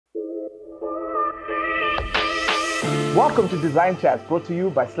Welcome to Design Chats, brought to you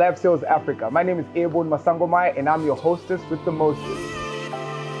by Slabs Sales Africa. My name is Masangomai, and I'm your hostess with the mostest.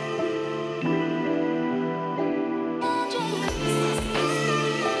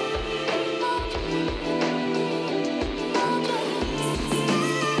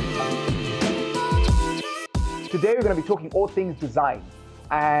 Today we're going to be talking all things design,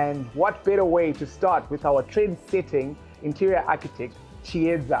 and what better way to start with our trend-setting interior architect,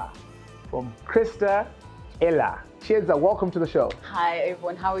 Chiedza, from Christa Ella. Chiedza, welcome to the show. Hi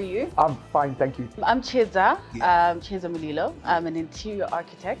everyone, how are you? I'm fine, thank you. I'm Chiedza, Chiedza Mulilo. I'm an interior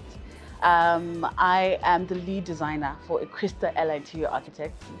architect. I am the lead designer for Christa Ella Interior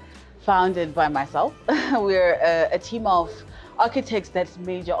Architects, founded by myself. We're a team of architects that's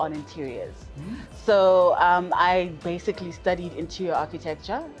major on interiors. So I basically studied interior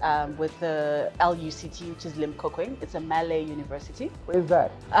architecture with the LUCT, which is Limpopo. It's a Malay university. Where is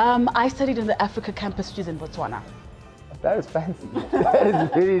that? I studied in the Africa campus, which is in Botswana. That is fancy. That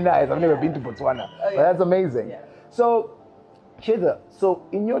is really nice. I've never been to Botswana, but that's amazing. Yeah. So, Chiedza, so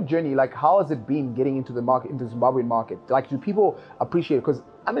in your journey, like, how has it been getting into the market, into the Zimbabwean market? Like, do people appreciate it? Because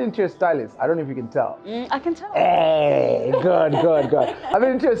I'm an interior stylist. I don't know if you can tell. I can tell. Hey, good. I'm an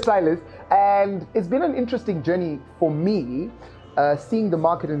interior stylist, and it's been an interesting journey for me, seeing the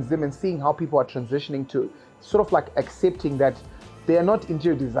market in Zim and seeing how people are transitioning to sort of like accepting that they are not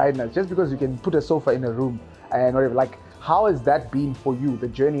interior designers just because you can put a sofa in a room and whatever. Like, how has that been for you, the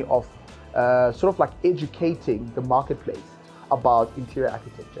journey of sort of like educating the marketplace about interior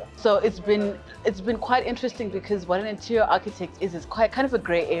architecture? So it's been quite interesting, because what an interior architect is quite kind of a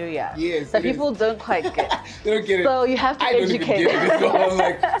gray area. Yes, that people don't quite get. They don't get it. So you have to educate. I don't even get it. So I was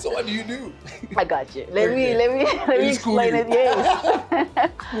like, so what do you do? I got you. Let me explain it.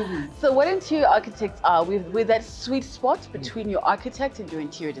 Yes. So what interior architects are, we're that sweet spot between your architect and your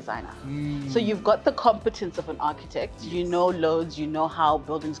interior designer. So you've got the competence of an architect. You know loads. You know how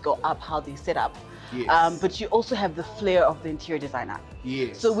buildings go up, how they set up. Yes. But you also have the flair of the interior designer.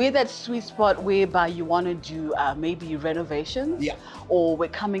 Yes. So we're that sweet spot whereby you want to do maybe renovations, or we're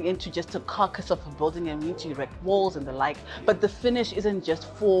coming into just a carcass of a building and we need to erect walls and the like. But the finish isn't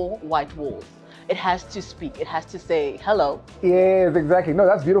just 4 white walls. It has to speak. It has to say hello. Yes, exactly. No,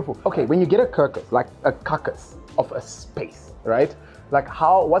 that's beautiful. Okay, when you get a carcass, like a carcass of a space, right? Like,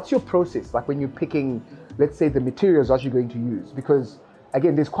 what's your process? Like when you're picking, let's say, the materials that you're going to use, because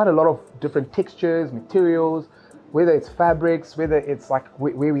again, there's quite a lot of different textures, materials, whether it's fabrics, whether it's like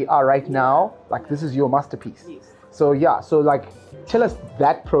where we are right now, like this is your masterpiece. Yes. So yeah, so like, tell us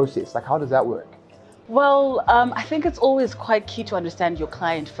that process, like how does that work? Well, I think it's always quite key to understand your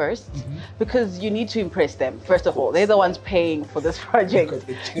client first, because you need to impress them, first of all. They're the ones paying for this project.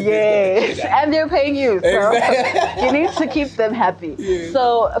 Yes, and they're paying you, so you need to keep them happy. Yes.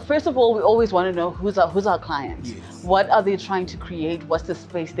 So first of all, we always want to know who's our client. Yes. What are they trying to create? What's the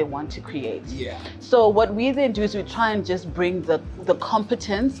space they want to create? Yeah. So what we then do is we try and just bring the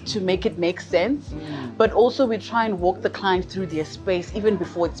competence to make it make sense, but also we try and walk the client through their space even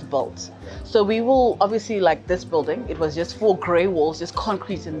before it's built. So we will, obviously, like this building, it was just 4 gray walls, just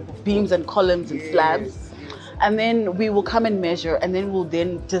concrete and beams and columns and slabs. And then we will come and measure, and then we'll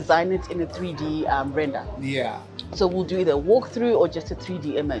then design it in a 3D render. Yeah. So we'll do either a walkthrough or just a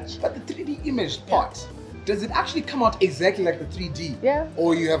 3D image. But the 3D image part, does it actually come out exactly like the 3D? Yeah.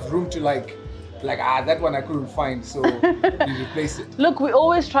 Or you have room to like that one I couldn't find, so you replace it? Look, we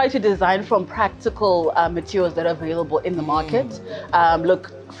always try to design from practical materials that are available in the market.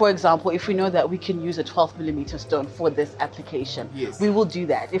 Look, for example, if we know that we can use a 12mm stone for this application, we will do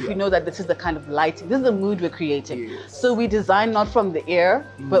that. If we know that this is the kind of lighting, this is the mood we're creating. So we design not from the air,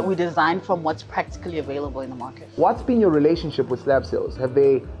 but we design from what's practically available in the market. What's been your relationship with Slab Sales? Have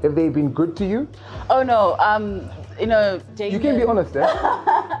they been good to you? Oh no, you know, Damien, you can be honest, eh?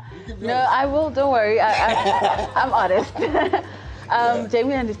 No, I will. Don't worry. I'm honest.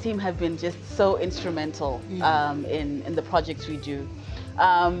 Damien and his team have been just so instrumental in the projects we do.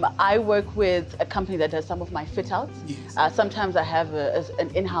 I work with a company that does some of my fit outs. Sometimes I have an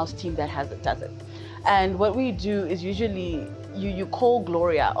in-house team that does it. And what we do is usually you call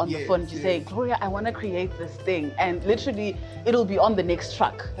Gloria on the phone. You say, Gloria, I want to create this thing, and literally it'll be on the next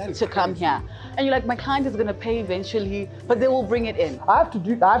truck to come here. And you're like, my client is going to pay eventually, but they will bring it in. I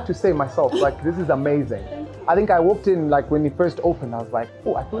have to say myself, like, this is amazing. I think I walked in, like, when it first opened, I was like,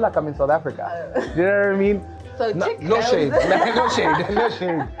 oh, I feel like I'm in South Africa. You know what I mean? So no shade, no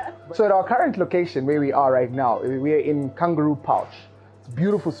shade. So at our current location where we are right now, we are in Kangaroo Pouch. It's a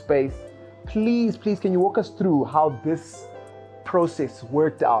beautiful space. Please, can you walk us through how this process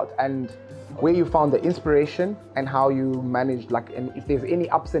worked out and where you found the inspiration and how you managed, like, and if there's any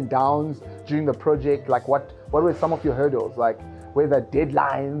ups and downs during the project, like what were some of your hurdles, like whether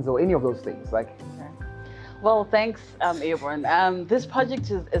deadlines or any of those things, like. Well, thanks, Airborne. This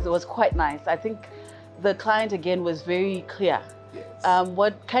project was quite nice. I think the client again was very clear. Yes.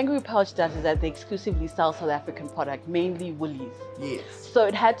 What Kangaroo Pouch does is that they exclusively sell South African product, mainly woolies. Yes. So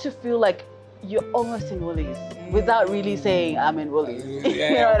it had to feel like you're almost in woolies without really saying I'm in woolies. Yeah,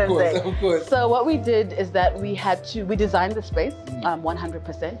 you know what I'm saying? Of course. So what we did is that we designed the space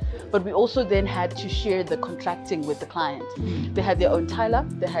 100%, but we also then had to share the contracting with the client. They had their own tiler,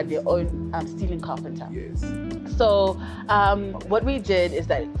 they had their own steel and carpenter. Yes. So what we did is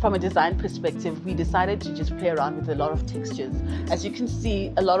that from a design perspective, we decided to just play around with a lot of textures. As you can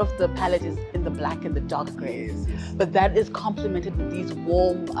see, a lot of the palette is in the black and the dark grays, Yes. but that is complemented with these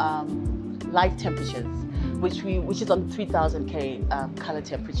warm light temperatures, which is on 3000 K color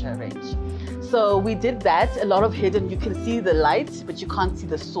temperature range. So we did that, a lot of hidden, you can see the light, but you can't see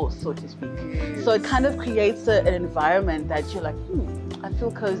the source, so to speak. Yes. So it kind of creates an environment that you're like, I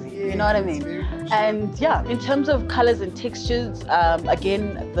feel cozy, you know what I mean? And yeah, in terms of colors and textures,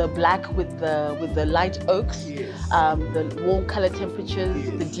 again, the black with the light oaks, the warm color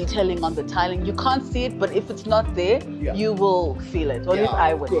temperatures, the detailing on the tiling. You can't see it, but if it's not there, you will feel it. Or at least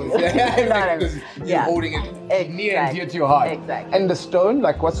I would. You know what I mean? Because you're holding it near and dear to your heart. Exactly. And the stone,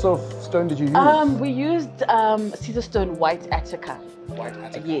 like what sort of stone did you use? We used Caesar stone white Attica. White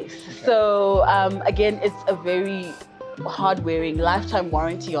Attica. Yes. Okay. So again, it's a very hard-wearing, lifetime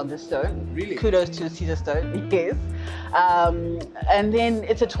warranty on the stone. Really? Kudos to Caesar stone. Yes. And then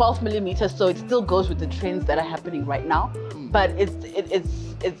it's a 12 millimeter, so it still goes with the trends that are happening right now. But it's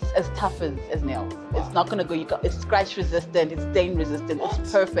as tough as nails. It's not gonna go. It's scratch resistant. It's stain resistant.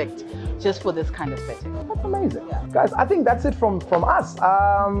 It's perfect just for this kind of setting. That's amazing. Guys, I think that's it from us.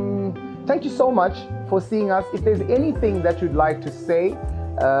 Thank you so much for seeing us. If there's anything that you'd like to say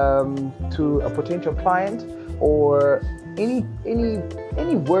to a potential client, or any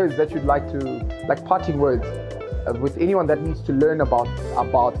words that you'd like to, like parting words with anyone that needs to learn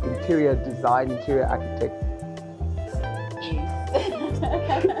about interior design, interior architect.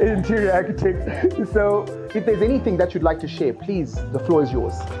 Interior architect. So if there's anything that you'd like to share, please, the floor is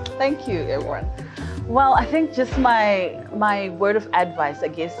yours. Thank you, everyone. Well, I think just my word of advice, I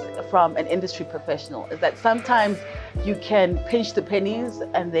guess, from an industry professional is that sometimes you can pinch the pennies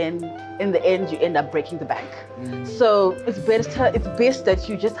and then in the end you end up breaking the bank. So it's best that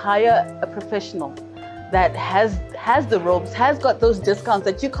you just hire a professional that has the ropes, has got those discounts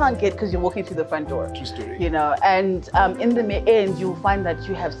that you can't get because you're walking through the front door. True story. You know, and in the end you'll find that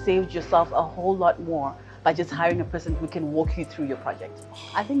you have saved yourself a whole lot more by just hiring a person who can walk you through your project.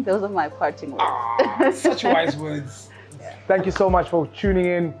 I think those are my parting words. Such wise words. Thank you so much for tuning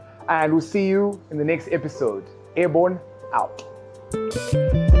in, and we'll see you in the next episode. Airborne out.